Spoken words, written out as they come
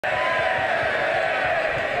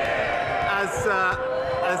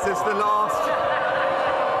As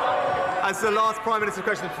the last Prime Minister's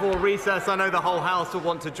question before recess, I know the whole House will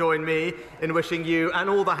want to join me in wishing you and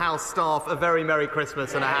all the House staff a very Merry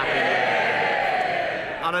Christmas and a Happy New Year.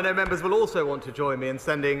 And I know members will also want to join me in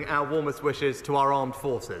sending our warmest wishes to our armed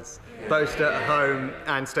forces, both at home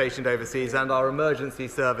and stationed overseas, and our emergency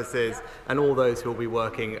services and all those who will be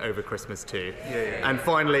working over Christmas too. And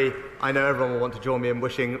finally, I know everyone will want to join me in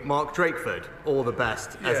wishing Mark Drakeford all the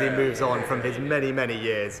best as he moves on from his many, many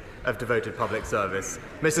years of devoted public service.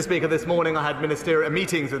 Mr. Speaker, this morning I had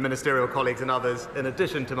meetings with ministerial colleagues and others. In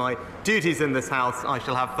addition to my duties in this House, I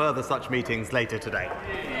shall have further such meetings later today.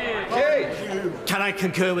 Can I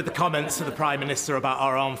concur with the comments of the Prime Minister about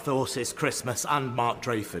our armed forces, Christmas and Mark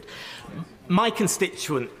Drakeford? My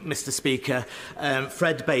constituent, Mr. Speaker,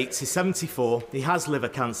 Fred Bates, is 74, he has liver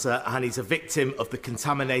cancer and he's a victim of the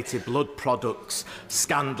contaminated blood products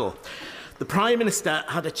scandal. The Prime Minister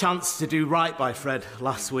had a chance to do right by Fred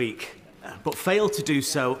last week, but failed to do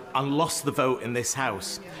so and lost the vote in this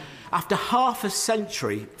House. After half a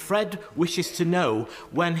century, Fred wishes to know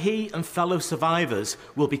when he and fellow survivors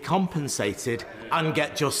will be compensated and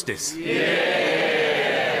get justice.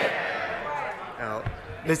 Now,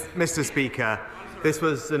 Mr. Speaker, this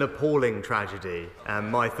was an appalling tragedy, and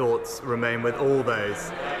my thoughts remain with all those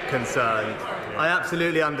concerned. I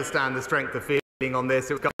absolutely understand the strength of feeling on this.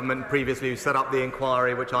 It was government previously who set up the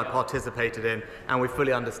inquiry, which I participated in, and we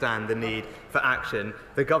fully understand the need for action.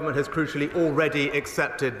 The government has crucially already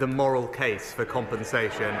accepted the moral case for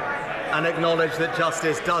compensation and acknowledged that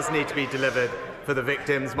justice does need to be delivered for the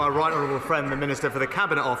victims. My right honourable friend, the Minister for the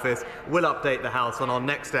Cabinet Office, will update the House on our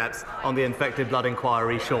next steps on the infected blood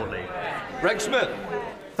inquiry shortly. Rex Smith.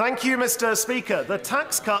 Thank you, Mr. Speaker. The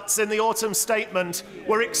tax cuts in the autumn statement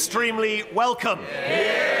were extremely welcome.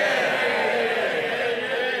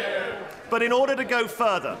 But in order to go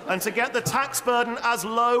further and to get the tax burden as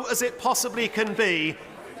low as it possibly can be,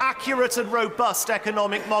 accurate and robust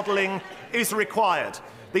economic modelling is required.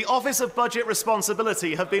 The Office of Budget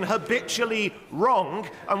Responsibility have been habitually wrong,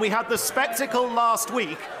 and we had the spectacle last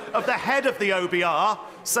week of the head of the OBR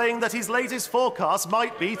saying that his latest forecast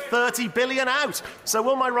might be 30 billion out. So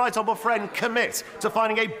will my right honourable friend commit to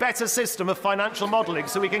finding a better system of financial modelling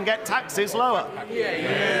so we can get taxes lower?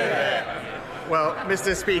 Well,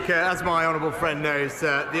 Mr. Speaker, as my honourable friend knows,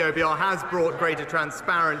 the OBR has brought greater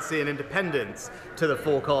transparency and independence to the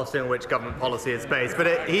forecasting on which government policy is based.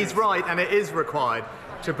 But he's right, and it is required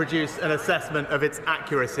to produce an assessment of its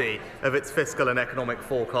accuracy of its fiscal and economic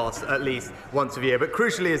forecasts at least once a year. But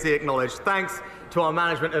crucially, as he acknowledged, thanks to our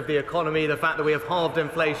management of the economy, the fact that we have halved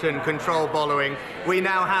inflation, controlled borrowing, we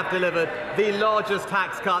now have delivered the largest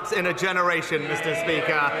tax cuts in a generation, Mr.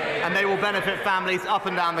 Speaker, and they will benefit families up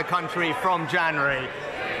and down the country from January.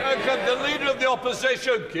 The Leader of the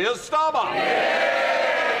Opposition, Keir Starmer.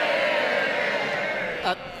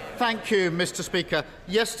 Thank you, Mr. Speaker.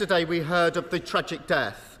 Yesterday we heard of the tragic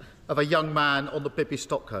death of a young man on the Bibby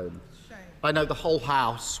Stockholm. I know the whole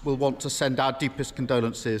House will want to send our deepest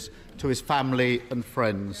condolences to his family and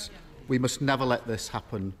friends. We must never let this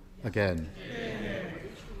happen again.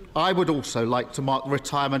 I would also like to mark the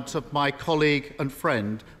retirement of my colleague and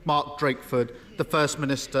friend, Mark Drakeford, the First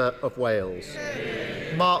Minister of Wales.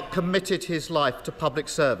 Mark committed his life to public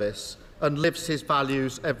service and lives his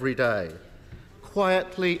values every day.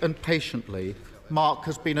 Quietly and patiently, Mark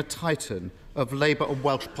has been a titan of Labour and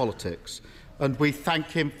Welsh politics, and we thank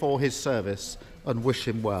him for his service and wish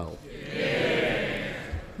him well.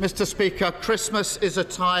 Mr. Speaker, Christmas is a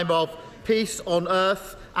time of peace on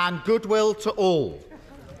earth and goodwill to all.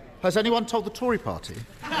 Has anyone told the Tory party?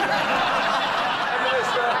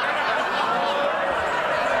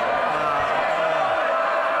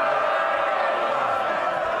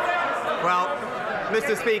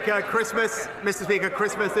 Mr. Speaker,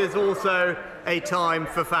 Christmas is also a time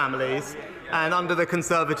for families, and under the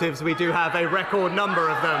Conservatives we do have a record number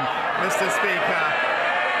of them, Mr. Speaker,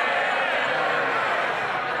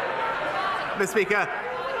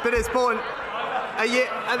 but it's important.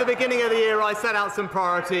 At the beginning of the year, I set out some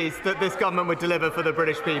priorities that this government would deliver for the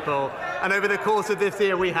British people. And over the course of this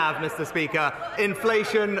year, we have, Mr. Speaker,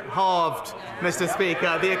 inflation halved, Mr.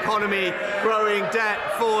 Speaker, the economy growing, debt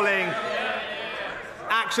falling,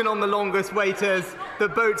 action on the longest waiters, the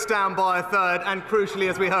boats down by a third, and crucially,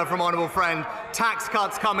 as we heard from honourable friend, tax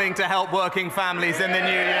cuts coming to help working families in the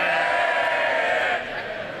new year.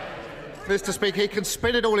 Mr. Speaker, he can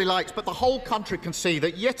spin it all he likes, but the whole country can see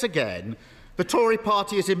that yet again the Tory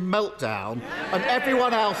party is in meltdown and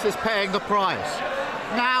everyone else is paying the price.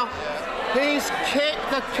 Now, he kicked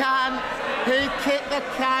the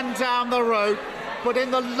can down the road But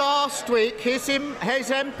in the last week, his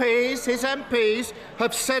MPs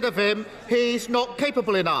have said of him he's not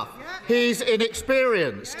capable enough, he's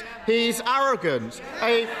inexperienced, he's arrogant,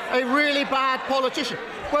 a really bad politician.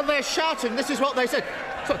 Well, they're shouting, this is what they said.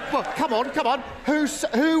 So, well, come on. Who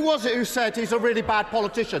was it who said he's a really bad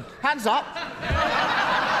politician? Hands up.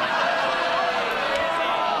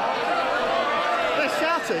 They're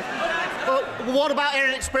shouting. Well, what about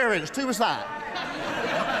inexperienced? Who was that?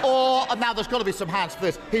 Or, and now there's got to be some hands for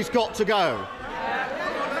this, he's got to go.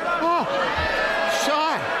 Oh,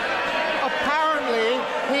 so, apparently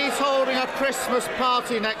he's holding a Christmas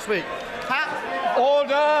party next week.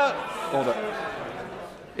 Order!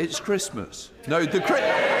 It's Christmas. No, but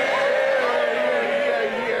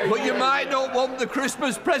you might not want the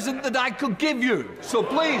Christmas present that I could give you. So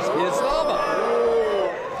please, Keir Starmer.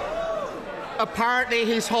 Apparently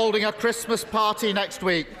he's holding a Christmas party next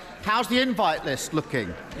week. How's the invite list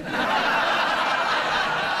looking?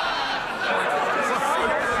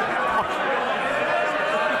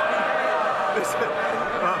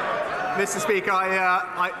 Mr. Speaker,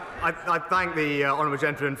 I thank the honourable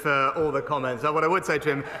gentleman for all the comments. What I would say to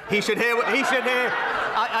him, he should hear what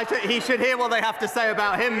they have to say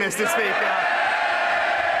about him, Mr. Speaker.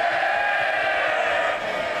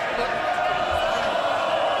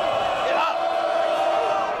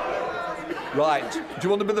 Right. Do you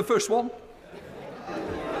want to be the first one?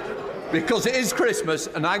 Because it is Christmas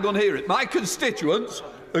and I'm going to hear it. My constituents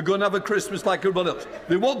are going to have a Christmas like everyone else.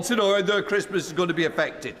 They want to know how their Christmas is going to be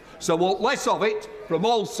affected. So I want less of it from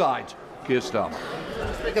all sides. Keir Starmer.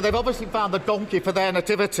 Speaker, they've obviously found the donkey for their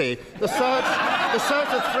nativity. The search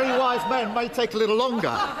of three wise men may take a little longer.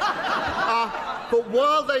 But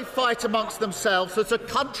while they fight amongst themselves, there's a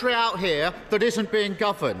country out here that isn't being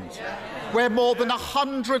governed, where more than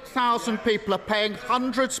 100,000 people are paying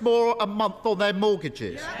hundreds more a month on their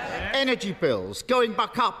mortgages, energy bills going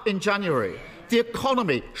back up in January, the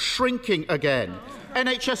economy shrinking again,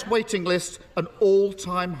 NHS waiting lists an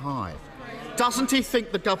all-time high. Doesn't he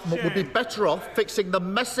think the government would be better off fixing the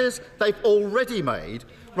messes they've already made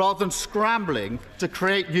rather than scrambling to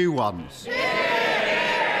create new ones?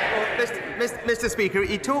 Mr. Speaker,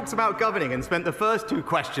 he talks about governing and spent the first two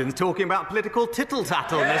questions talking about political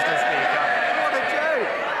tittle-tattle, Mr. Speaker.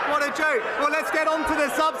 What a joke. Well, let's get on to the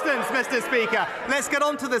substance, Mr. Speaker. Let's get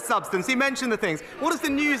on to the substance. He mentioned the things. What is the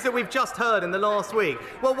news that we've just heard in the last week?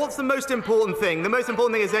 Well, what's the most important thing? The most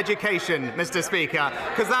important thing is education, Mr. Speaker,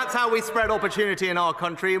 because that's how we spread opportunity in our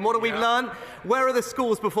country. And what have we learned? Where are the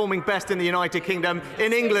schools performing best in the United Kingdom?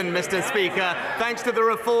 In England, Mr. Speaker, thanks to the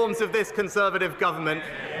reforms of this Conservative government,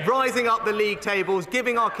 rising up the league tables,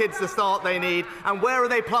 giving our kids the start they need. And where are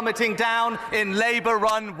they plummeting down? In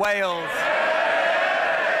Labour-run Wales.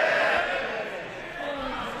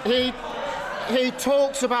 He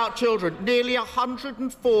talks about children. Nearly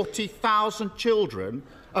 140,000 children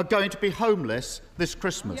are going to be homeless this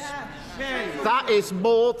Christmas. That is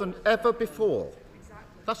more than ever before.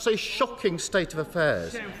 That's a shocking state of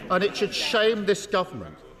affairs, and it should shame this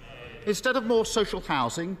government. Instead of more social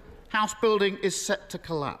housing, house building is set to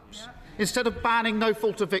collapse. Instead of banning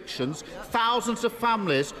no-fault evictions, thousands of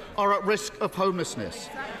families are at risk of homelessness.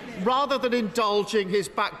 Rather than indulging his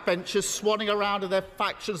backbenchers swanning around in their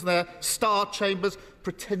factions and their star chambers,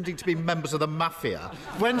 pretending to be members of the mafia,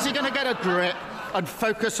 when's he going to get a grip and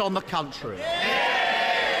focus on the country?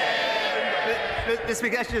 Let's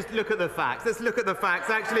just look at the facts. Let's look at the facts,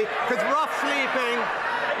 actually, because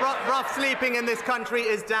rough sleeping in this country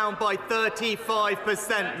is down by 35%,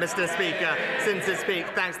 Mr. Speaker, since its peak,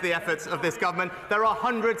 thanks to the efforts of this government. There are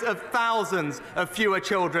hundreds of thousands of fewer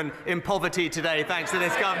children in poverty today, thanks to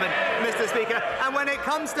this government, Mr. Speaker. And when it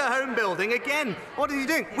comes to home building, again, what is he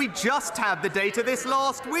doing? We just had the data this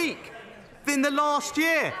last week. In the last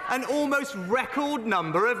year, an almost record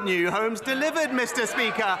number of new homes delivered, Mr.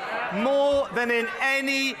 Speaker, more than in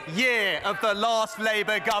any year of the last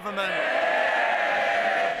Labour government.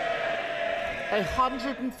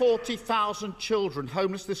 140,000 children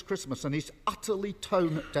homeless this Christmas, and he's utterly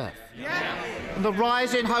tone deaf. And the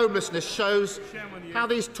rise in homelessness shows how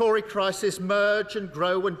these Tory crises merge and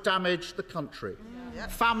grow and damage the country.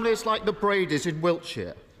 Families like the Bradys in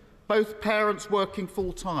Wiltshire, both parents working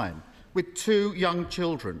full-time, with 2 young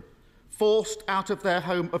children, forced out of their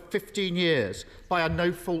home of 15 years by a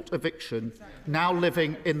no-fault eviction, now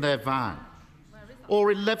living in their van.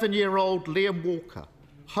 Or 11-year-old Liam Walker,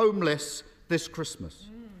 homeless this Christmas.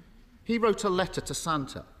 He wrote a letter to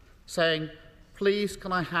Santa saying, "Please,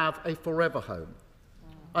 can I have a forever home?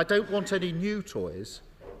 I don't want any new toys.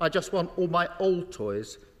 I just want all my old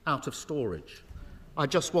toys out of storage. I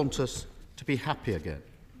just want us to be happy again."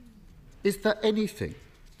 Is there anything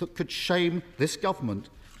that could shame this government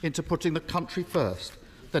into putting the country first,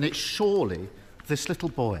 then it's surely this little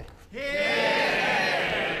boy.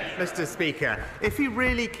 Mr. Speaker, if he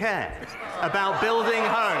really cared about building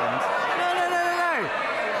homes...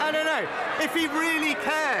 No. If he really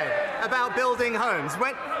cared about building homes,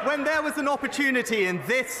 when there was an opportunity in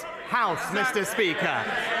this House, Mr. Speaker,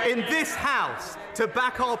 in this House, to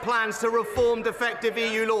back our plans to reform defective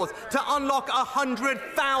EU laws, to unlock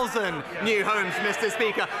 100,000 new homes, Mr.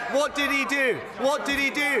 Speaker, what did he do? What did he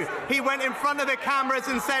do? He went in front of the cameras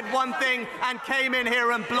and said one thing and came in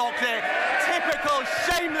here and blocked it. Typical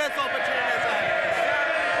shameless opportunism.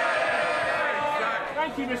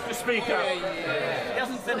 Thank you, Mr. Speaker.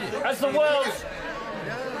 As the world's...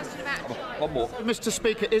 One more. Mr.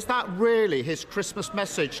 Speaker, is that really his Christmas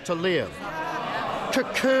message to Liam?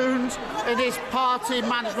 Cocooned in his party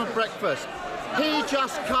management breakfast. He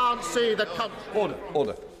just can't see the country.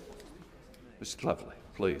 Order. Mr. Cleverly,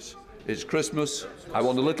 please. It's Christmas. I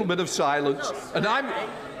want a little bit of silence. And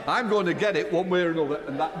I'm going to get it one way or another.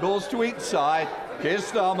 And that goes to each side. Keir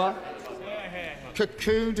Starmer.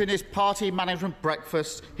 Cocooned in his party management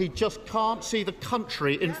breakfast, he just can't see the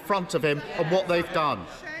country in front of him and what they've done.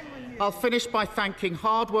 I'll finish by thanking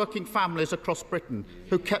hard-working families across Britain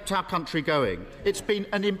who kept our country going. It's been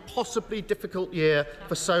an impossibly difficult year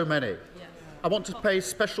for so many. I want to pay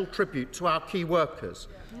special tribute to our key workers,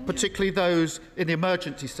 particularly those in the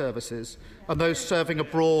emergency services and those serving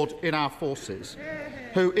abroad in our forces,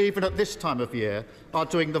 who, even at this time of year, are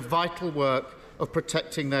doing the vital work of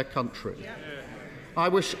protecting their country. I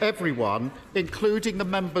wish everyone, including the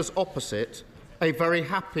members opposite, a very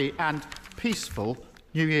happy and peaceful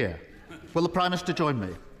New Year. Will the Prime Minister join me?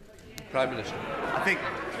 Prime Minister.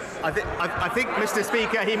 I think, Mr.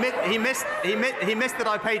 Speaker, he missed that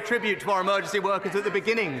I paid tribute to our emergency workers at the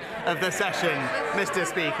beginning of the session, Mr.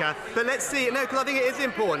 Speaker. But let's see, because I think it is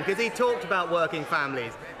important, because he talked about working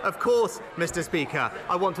families. Of course, Mr. Speaker,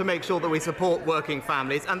 I want to make sure that we support working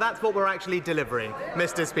families, and that's what we're actually delivering,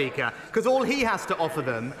 Mr. Speaker, because all he has to offer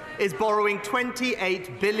them is borrowing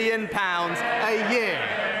 £28 billion a year,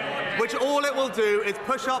 which all it will do is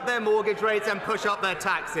push up their mortgage rates and push up their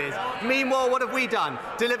taxes. Meanwhile, what have we done?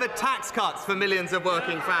 Delivered tax cuts for millions of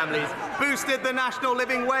working families, boosted the national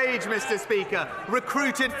living wage, Mr. Speaker,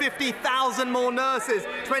 recruited 50,000 more nurses,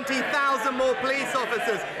 20,000 more police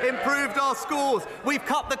officers, improved our schools. We've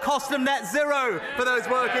cut the cost of net zero for those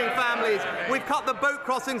working families. We've cut the boat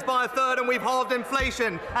crossings by a third and we've halved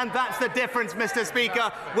inflation. And that's the difference, Mr.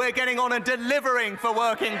 Speaker. We're getting on and delivering for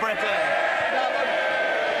working Britain.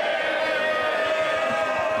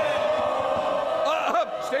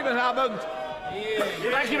 Stephen Hammond.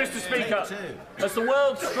 Thank you, Mr. Speaker. As the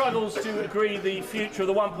world struggles to agree the future of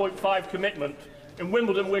the 1.5 commitment, in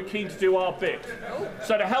Wimbledon we're keen to do our bit.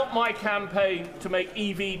 So to help my campaign to make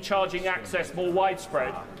EV charging access more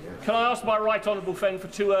widespread, can I ask my right honourable friend for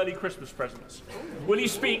 2 early Christmas presents? Will you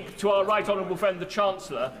speak to our right honourable friend, the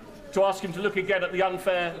Chancellor, to ask him to look again at the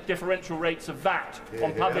unfair differential rates of VAT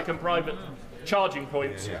on public and private charging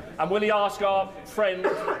points? And will he ask our friend,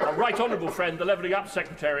 our right honourable friend, the Levelling Up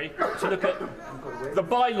Secretary, to look at the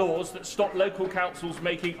bylaws that stop local councils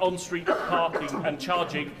making on-street parking and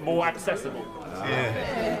charging more accessible?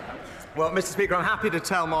 Well, Mr. Speaker, I'm happy to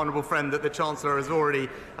tell my honourable friend that the Chancellor has already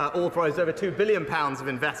authorised over £2 billion of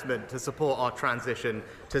investment to support our transition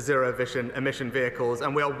to zero-emission vehicles,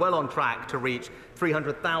 and we are well on track to reach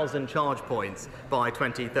 300,000 charge points by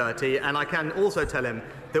 2030. And I can also tell him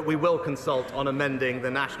that we will consult on amending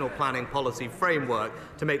the National Planning Policy Framework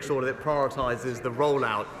to make sure that it prioritises the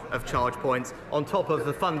rollout of charge points on top of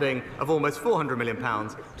the funding of almost £400 million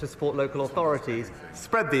to support local authorities.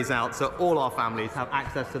 Spread these out so all our families have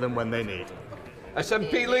access to them when they need.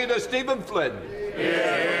 SNP leader Stephen Flynn.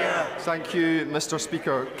 Thank you, Mr.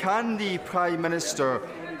 Speaker. Can the Prime Minister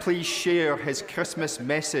please share his Christmas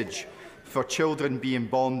message for children being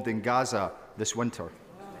bombed in Gaza this winter?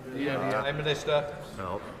 Prime Minister.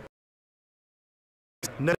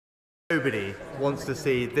 Nobody wants to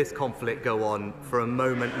see this conflict go on for a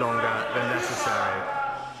moment longer than necessary.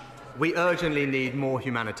 We urgently need more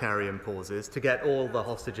humanitarian pauses to get all the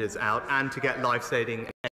hostages out and to get life-saving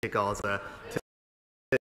aid to Gaza to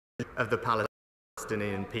of the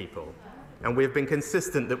Palestinian people. And we have been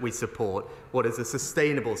consistent that we support what is a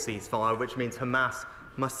sustainable ceasefire, which means Hamas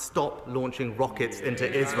must stop launching rockets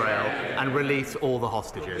into Israel and release all the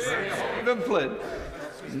hostages. Stephen Flynn.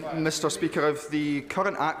 Mr. Speaker, if the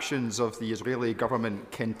current actions of the Israeli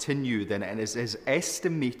government continue, then it is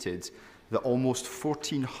estimated that almost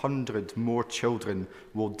 1,400 more children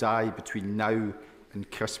will die between now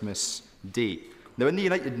and Christmas Day. Now, in the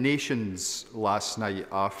United Nations last night,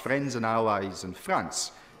 our friends and allies in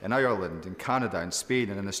France in Ireland, in Canada, in Spain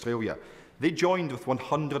and in Australia. They joined with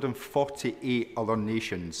 148 other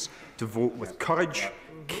nations to vote with courage,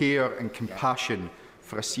 care and compassion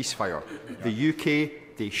for a ceasefire. The UK,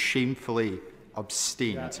 they shamefully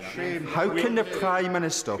abstained. How can the Prime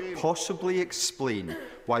Minister possibly explain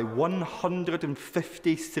why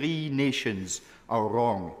 153 nations are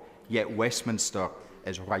wrong, yet Westminster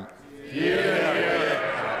is right?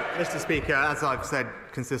 Mr. Speaker, as I've said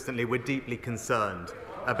consistently, we're deeply concerned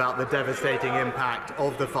about the devastating impact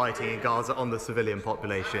of the fighting in Gaza on the civilian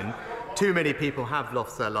population. Too many people have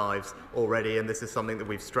lost their lives already, and this is something that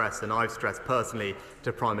we've stressed, and I've stressed personally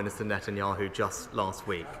to Prime Minister Netanyahu just last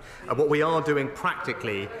week. What we are doing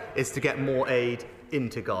practically is to get more aid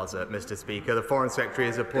into Gaza, Mr. Speaker. The Foreign Secretary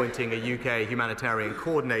is appointing a UK humanitarian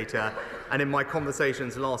coordinator, and in my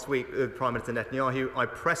conversations last week with Prime Minister Netanyahu, I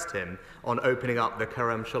pressed him on opening up the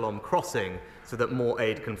Kerem Shalom crossing so that more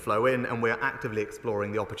aid can flow in, and we are actively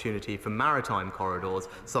exploring the opportunity for maritime corridors,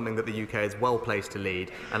 something that the UK is well placed to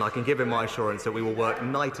lead, and I can give him my assurance that we will work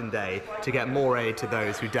night and day to get more aid to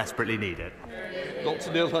those who desperately need it.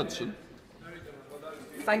 Dr. Neil Hudson.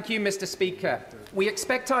 Thank you, Mr. Speaker. We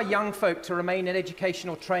expect our young folk to remain in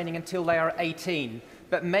educational training until they are 18,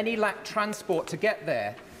 but many lack transport to get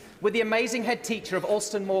there. With the amazing head teacher of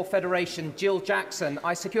Alston Moor Federation, Jill Jackson,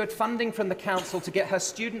 I secured funding from the council to get her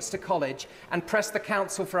students to college and pressed the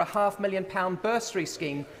council for a £500,000 bursary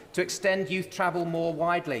scheme to extend youth travel more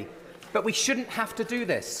widely. But we shouldn't have to do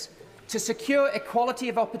this. To secure equality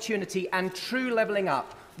of opportunity and true levelling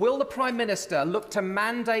up, will the Prime Minister look to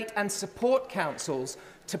mandate and support councils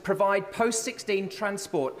to provide post-16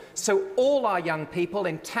 transport so all our young people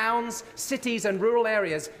in towns, cities and rural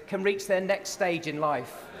areas can reach their next stage in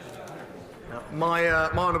life? My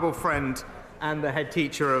honourable friend and the head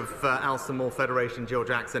teacher of Alston Moor Federation, Jill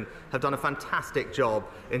Jackson, have done a fantastic job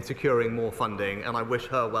in securing more funding, and I wish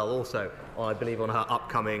her well also, I believe, on her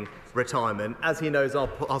upcoming retirement. As he knows,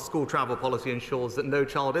 our school travel policy ensures that no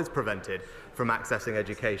child is prevented from accessing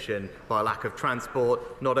education by a lack of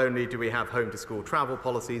transport. Not only do we have home-to-school travel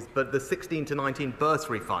policies, but the 16 to 19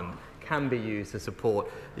 bursary fund can be used to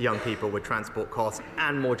support young people with transport costs,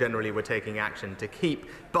 and more generally we're taking action to keep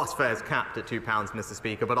bus fares capped at £2, Mr.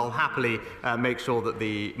 Speaker, but I'll happily make sure that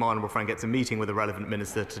my honourable friend gets a meeting with the relevant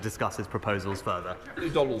minister to discuss his proposals further.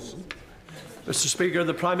 Donaldson. Mr. Speaker,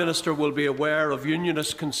 the Prime Minister will be aware of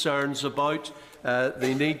unionist concerns about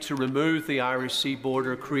the need to remove the Irish sea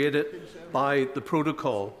border created by the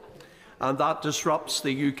protocol, and that disrupts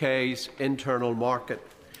the UK's internal market.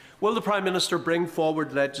 Will the Prime Minister bring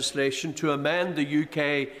forward legislation to amend the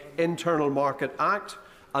UK Internal Market Act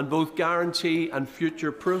and both guarantee and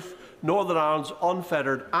future-proof Northern Ireland's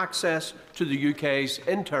unfettered access to the UK's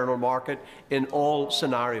internal market in all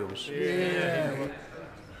scenarios?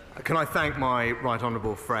 Can I thank my right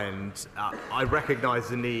honourable friend? I recognise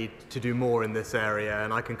the need to do more in this area,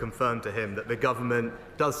 and I can confirm to him that the government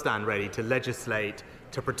does stand ready to legislate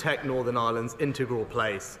to protect Northern Ireland's integral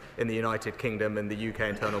place in the United Kingdom and the UK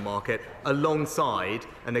internal market, alongside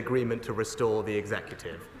an agreement to restore the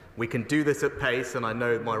executive. We can do this at pace, and I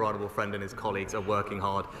know my right honourable friend and his colleagues are working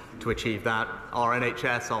hard to achieve that. Our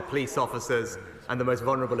NHS, our police officers and the most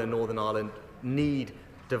vulnerable in Northern Ireland need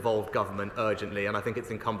devolved government urgently, and I think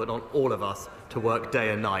it's incumbent on all of us to work day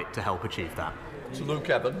and night to help achieve that. Sir Luke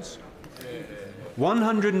Evans.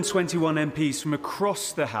 121 MPs from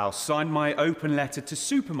across the House signed my open letter to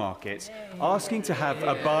supermarkets asking to have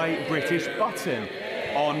a Buy British button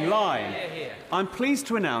online. I'm pleased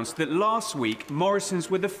to announce that last week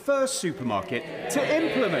Morrisons were the first supermarket to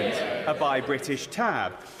implement a Buy British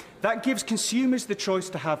tab. That gives consumers the choice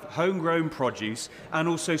to have homegrown produce and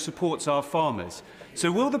also supports our farmers.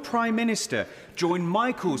 So will the Prime Minister join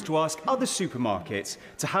my calls to ask other supermarkets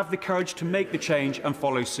to have the courage to make the change and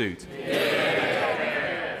follow suit?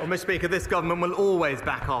 Well, Mr. Speaker, this government will always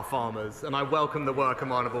back our farmers, and I welcome the work of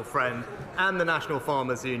my honourable friend and the National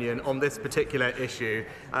Farmers Union on this particular issue.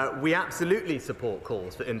 We absolutely support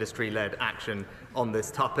calls for industry-led action on this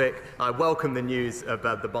topic. I welcome the news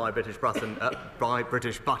about the Buy British button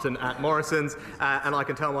at Morrisons, and I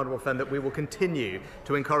can tell my honourable friend that we will continue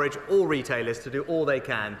to encourage all retailers to do all they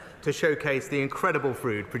can to showcase the incredible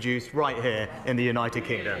food produced right here in the United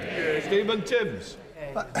Kingdom. Stephen Timms.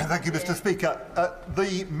 Thank you, Mr. Speaker.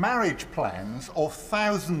 The marriage plans of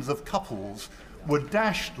thousands of couples were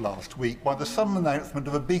dashed last week by the sudden announcement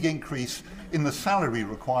of a big increase in the salary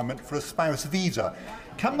requirement for a spouse visa.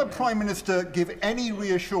 Can the Prime Minister give any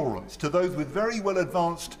reassurance to those with very well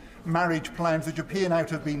advanced marriage plans which appear now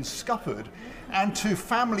to have been scuppered, and to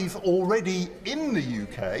families already in the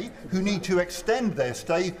UK who need to extend their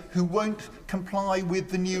stay who won't comply with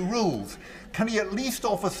the new rules? Can he at least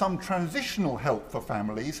offer some transitional help for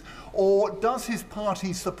families, or does his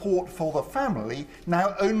party's support for the family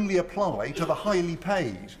now only apply to the highly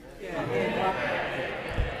paid?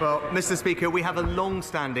 Well, Mr Speaker, we have a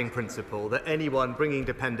long-standing principle that anyone bringing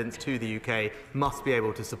dependents to the UK must be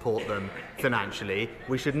able to support them financially.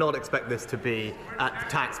 We should not expect this to be at the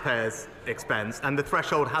taxpayers' expense, and the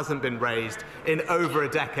threshold hasn't been raised in over a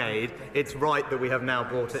decade. It's right that we have now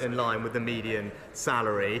brought it in line with the median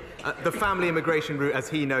salary. The family immigration route, as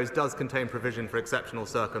he knows, does contain provision for exceptional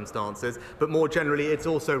circumstances, but more generally it's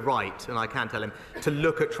also right, and I can tell him, to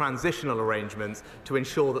look at transitional arrangements to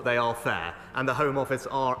ensure that they are fair, and the Home Office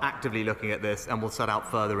are actively looking at this and will set out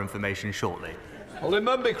further information shortly. Thank you,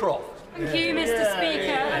 Mr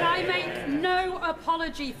Speaker, and I make no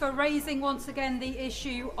apology for raising once again the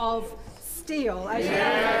issue of steel. As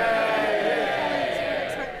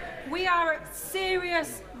we are at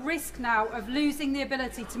serious risk now of losing the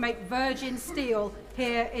ability to make virgin steel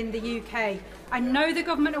here in the UK. I know the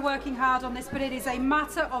government are working hard on this, but it is a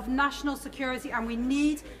matter of national security and we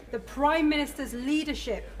need the Prime Minister's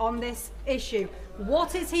leadership on this issue.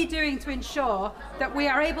 What is he doing to ensure that we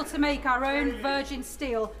are able to make our own virgin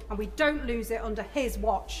steel and we don't lose it under his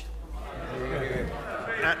watch?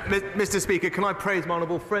 Mr Speaker, can I praise my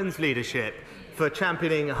honourable friend's leadership for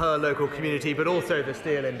championing her local community, but also the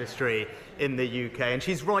steel industry in the UK, and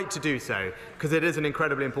she's right to do so, because it is an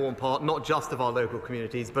incredibly important part, not just of our local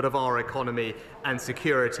communities, but of our economy and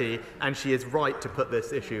security, and she is right to put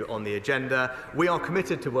this issue on the agenda. We are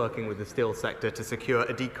committed to working with the steel sector to secure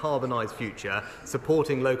a decarbonised future,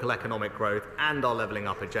 supporting local economic growth and our levelling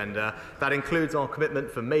up agenda. That includes our commitment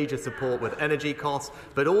for major support with energy costs,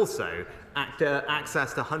 but also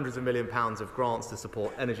access to hundreds of £millions of grants to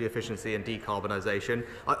support energy efficiency and decarbonisation.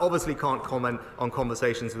 I obviously can't comment on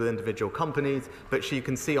conversations with individual companies, but you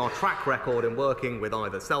can see our track record in working with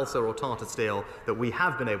either Celsa or Tata Steel that we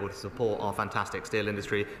have been able to support our fantastic steel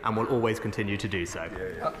industry and will always continue to do so.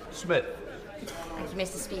 Smith. Thank you,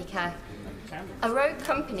 Mr Speaker. A road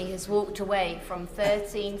company has walked away from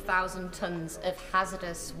 13,000 tonnes of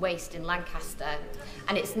hazardous waste in Lancaster,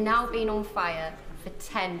 and it's now been on fire for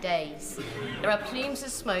 10 days. There are plumes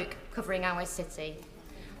of smoke covering our city.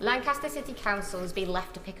 Lancaster City Council has been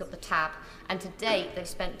left to pick up the tab, and to date they've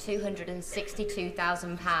spent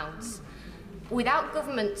 £262,000. Without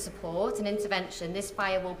government support and intervention, this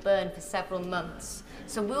fire will burn for several months.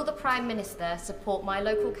 So will the Prime Minister support my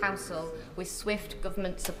local council with swift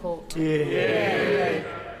government support? Can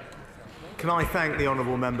I thank the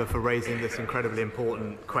honourable member for raising this incredibly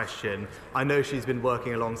important question? I know she's been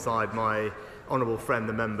working alongside my honourable friend,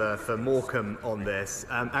 the member for Morecambe, on this.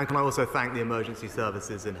 And can I also thank the emergency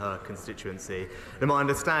services in her constituency? And my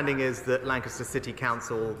understanding is that Lancaster City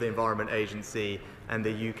Council, the Environment Agency, and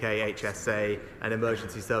the UK HSA and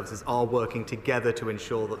emergency services are working together to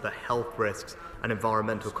ensure that the health risks and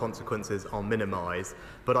environmental consequences are minimised.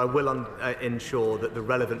 But I will ensure that the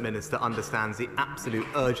relevant minister understands the absolute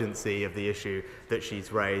urgency of the issue that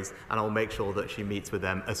she's raised, and I'll make sure that she meets with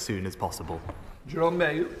them as soon as possible. Jerome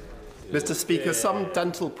Mayo. Mr Speaker, some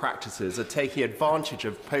dental practices are taking advantage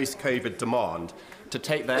of post-COVID demand to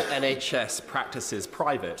take their NHS practices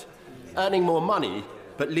private, earning more money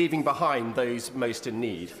but leaving behind those most in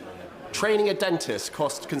need. Training a dentist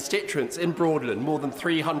cost constituents in Broadland more than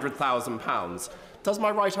 £300,000. Does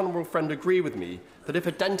my right honourable friend agree with me that if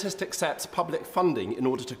a dentist accepts public funding in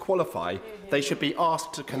order to qualify, they should be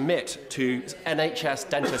asked to commit to NHS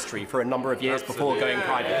dentistry for a number of years before going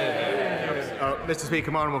private? Mr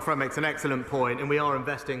Speaker, my honourable friend makes an excellent point, and we are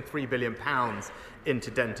investing £3 billion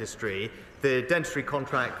into dentistry. The dentistry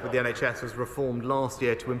contract with the NHS was reformed last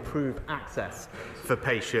year to improve access for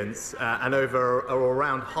patients, and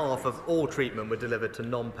around half of all treatment were delivered to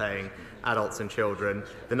non-paying adults and children.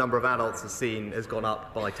 The number of adults has gone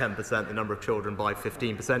up by 10%, the number of children by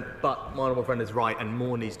 15%, but my honourable friend is right and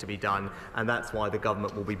more needs to be done, and that's why the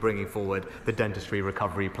government will be bringing forward the dentistry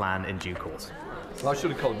recovery plan in due course. I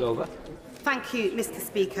should have called over. Thank you, Mr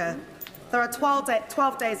Speaker. There are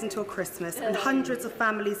 12 days until Christmas, and hundreds of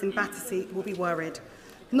families in Battersea will be worried.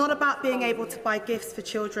 Not about being able to buy gifts for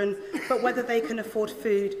children, but whether they can afford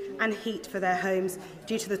food and heat for their homes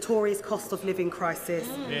due to the Tories' cost of living crisis.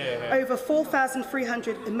 Over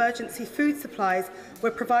 4,300 emergency food supplies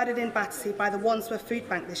were provided in Battersea by the Wandsworth Food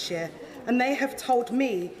Bank this year, and they have told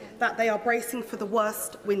me that they are bracing for the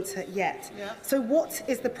worst winter yet. So what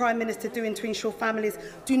is the Prime Minister doing to ensure families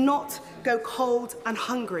do not go cold and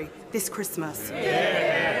hungry this Christmas?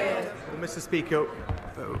 Well, Mr Speaker,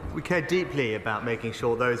 we care deeply about making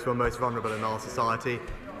sure those who are most vulnerable in our society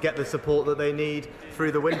get the support that they need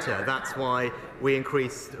through the winter. That's why we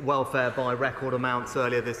increased welfare by record amounts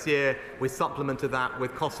earlier this year. We supplemented that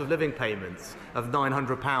with cost of living payments of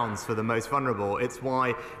 £900 for the most vulnerable. It's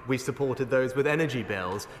why we supported those with energy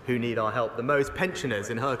bills who need our help the most. Pensioners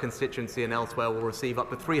in her constituency and elsewhere will receive up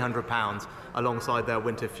to £300 alongside their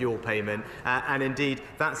winter fuel payment. And indeed,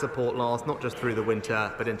 that support lasts not just through the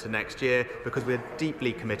winter but into next year, because we're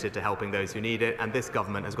deeply committed to helping those who need it, and this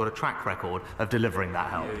government has got a track record of delivering that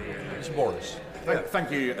help. Mr Boris. Thank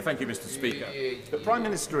you, Mr Speaker. The Prime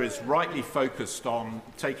Minister is rightly focused on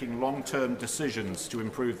taking long-term decisions to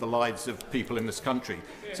improve the lives of people in this country.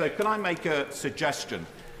 So can I make a suggestion?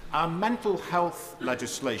 Our mental health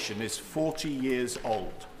legislation is 40 years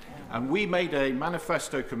old, and we made a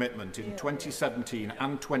manifesto commitment in 2017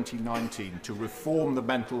 and 2019 to reform the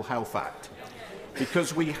Mental Health Act,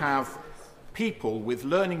 because we have people with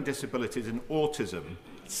learning disabilities and autism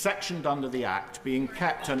sectioned under the Act being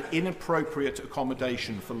kept an inappropriate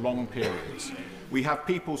accommodation for long periods. We have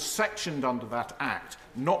people sectioned under that Act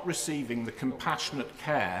not receiving the compassionate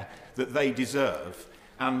care that they deserve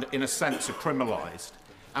and, in a sense, are criminalised.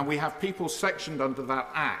 And we have people sectioned under that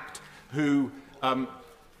Act who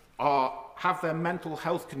have their mental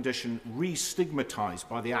health condition re-stigmatised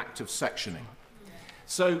by the act of sectioning.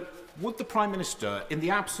 So, would the Prime Minister, in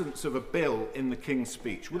the absence of a bill in the King's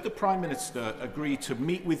Speech, would the Prime Minister agree to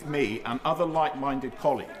meet with me and other like-minded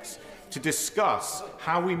colleagues to discuss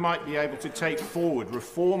how we might be able to take forward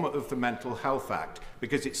reform of the Mental Health Act,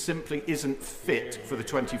 because it simply isn't fit for the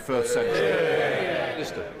 21st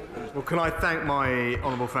century? Well, can I thank my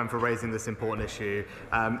honourable friend for raising this important issue.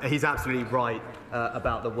 He's absolutely right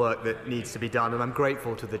about the work that needs to be done, and I'm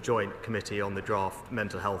grateful to the Joint Committee on the draft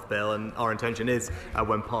Mental Health Bill, and our intention is,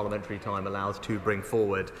 when parliamentary time allows, to bring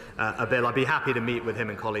forward a bill. I'd be happy to meet with him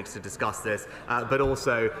and colleagues to discuss this, but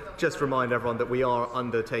also just remind everyone that we are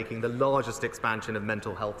undertaking the largest expansion of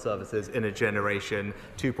mental health services in a generation,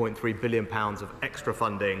 £2.3 billion of extra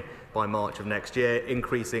funding by March of next year,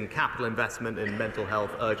 increasing capital investment in mental health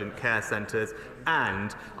urgent care centres,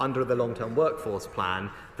 and, under the long-term workforce plan,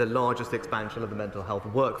 the largest expansion of the mental health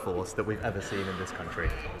workforce that we've ever seen in this country.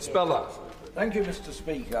 Speller. Thank you, Mr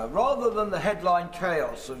Speaker. Rather than the headline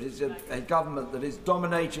chaos of a government that is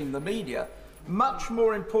dominating the media, much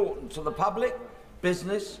more important to the public,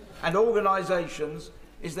 business and organisations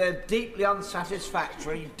is their deeply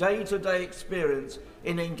unsatisfactory day-to-day experience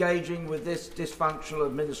in engaging with this dysfunctional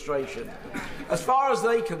administration. As far as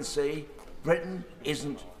they can see, Britain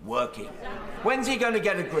isn't working. When's he going to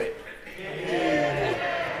get a grip?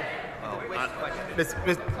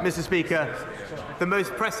 Mr Speaker, the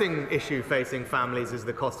most pressing issue facing families is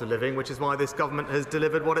the cost of living, which is why this government has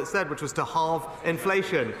delivered what it said, which was to halve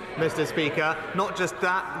inflation, Mr Speaker. Not just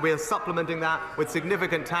that, we are supplementing that with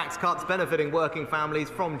significant tax cuts benefiting working families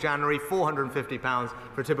from January, £450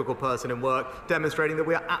 for a typical person in work, demonstrating that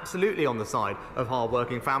we are absolutely on the side of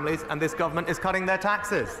hard-working families, and this government is cutting their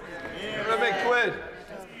taxes.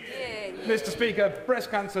 Mr Speaker,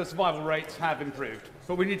 breast cancer survival rates have improved,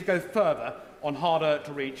 but we need to go further on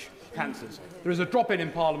harder-to-reach cancers. There is a drop-in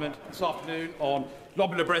in Parliament this afternoon on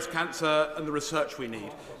lobular breast cancer and the research we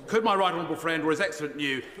need. Could my right honourable friend or his excellent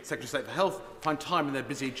new Secretary of State for Health find time in their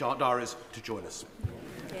busy diaries to join us?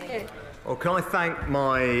 Well, can I thank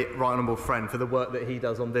my right honourable friend for the work that he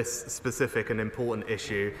does on this specific and important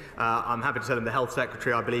issue. I'm happy to tell him the Health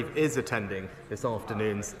Secretary, I believe, is attending this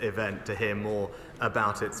afternoon's event to hear more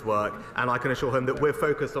about its work, and I can assure him that we're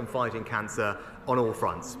focused on fighting cancer on all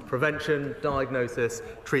fronts: prevention, diagnosis,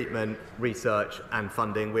 treatment, research and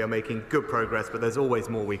funding. We are making good progress, but there's always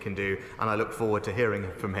more we can do, and I look forward to hearing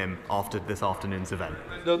from him after this afternoon's event.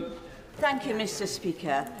 Thank you, Mr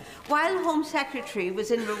Speaker. While Home Secretary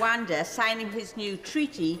was in Rwanda signing his new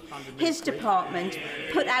treaty, his department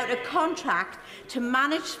put out a contract to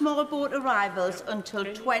manage small boat arrivals until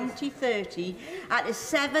 2030 at a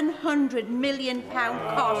 £700 million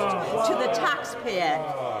cost to the taxpayer.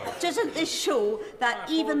 Doesn't this show that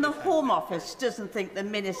even the Home Office doesn't think the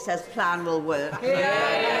Minister's plan will work?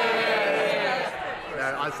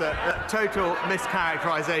 No, it's a total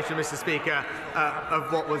mischaracterisation, Mr Speaker,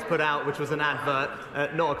 of what was put out, which was an advert,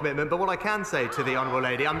 not a commitment. But what I can say to the Honourable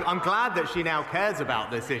Lady, I'm glad that she now cares about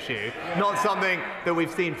this issue, not something that we've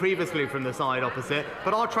seen previously from the side opposite,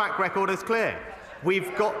 but our track record is clear.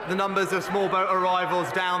 We've got the numbers of small boat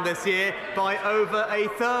arrivals down this year by over a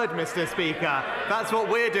third, Mr Speaker. That's what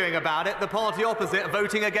we're doing about it. The party opposite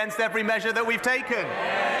voting against every measure that we've taken.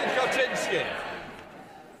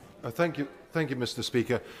 Thank you, Mr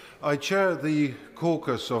Speaker. I chair the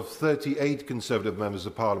caucus of 38 Conservative members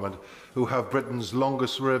of Parliament who have Britain's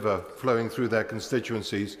longest river flowing through their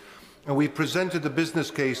constituencies, and we presented a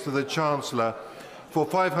business case to the Chancellor for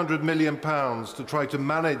 £500 million to try to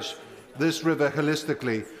manage this river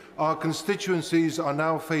holistically. Our constituencies are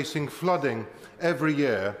now facing flooding every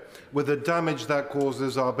year, with the damage that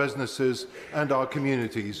causes our businesses and our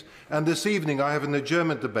communities. And this evening I have an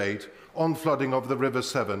adjournment debate on flooding of the River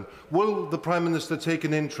Severn. Will the Prime Minister take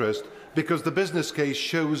an interest, because the business case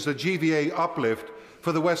shows a GVA uplift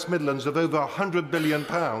for the West Midlands of over £100 billion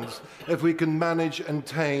if we can manage and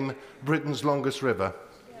tame Britain's longest river?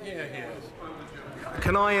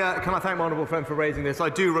 Can I thank my honourable friend for raising this? I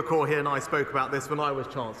do recall he and I spoke about this when I was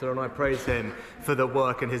Chancellor, and I praise him for the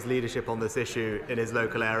work and his leadership on this issue in his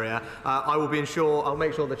local area. I'll make sure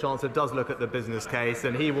the Chancellor does look at the business case,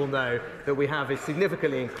 and he will know that we have a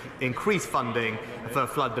significantly increased funding for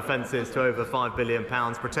flood defences to over £5 billion,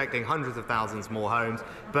 protecting hundreds of thousands more homes.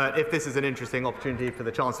 But if this is an interesting opportunity for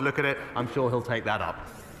the Chancellor to look at it, I'm sure he'll take that up.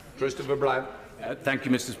 Christopher Brown. Thank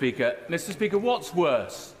you, Mr Speaker. Mr Speaker, what's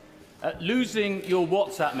worse? Losing your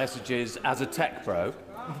WhatsApp messages as a tech bro,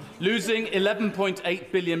 losing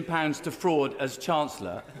 £11.8 billion to fraud as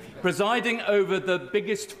Chancellor, presiding over the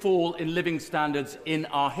biggest fall in living standards in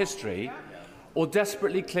our history, or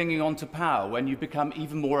desperately clinging on to power when you become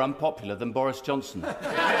even more unpopular than Boris Johnson? Mr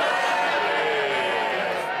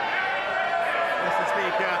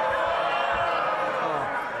Speaker,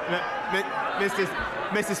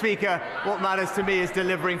 Mr Speaker, what matters to me is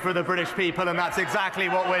delivering for the British people, and that's exactly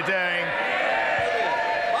what we're doing.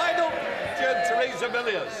 Theresa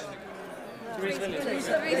Villiers.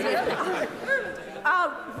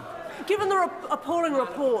 Given the appalling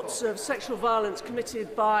reports of sexual violence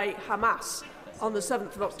committed by Hamas on the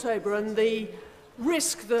 7th of October and the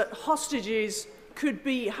risk that hostages could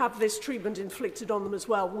have this treatment inflicted on them as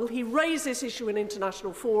well, will he raise this issue in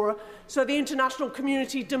international fora so the international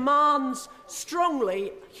community demands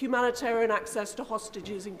strongly humanitarian access to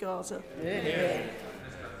hostages in Gaza?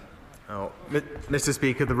 Mr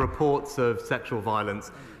Speaker, the reports of sexual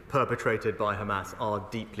violence perpetrated by Hamas are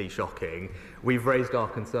deeply shocking. We've raised our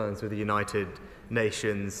concerns with the United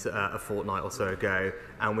Nations a fortnight or so ago,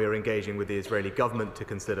 and we are engaging with the Israeli government to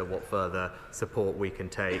consider what further support we can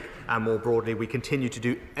take. And more broadly, we continue to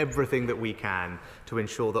do everything that we can to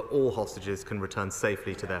ensure that all hostages can return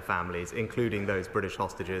safely to their families, including those British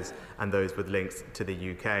hostages and those with links to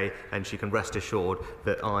the UK. And she can rest assured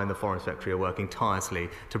that I and the Foreign Secretary are working tirelessly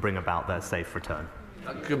to bring about their safe return.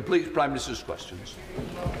 That completes Prime Minister's questions.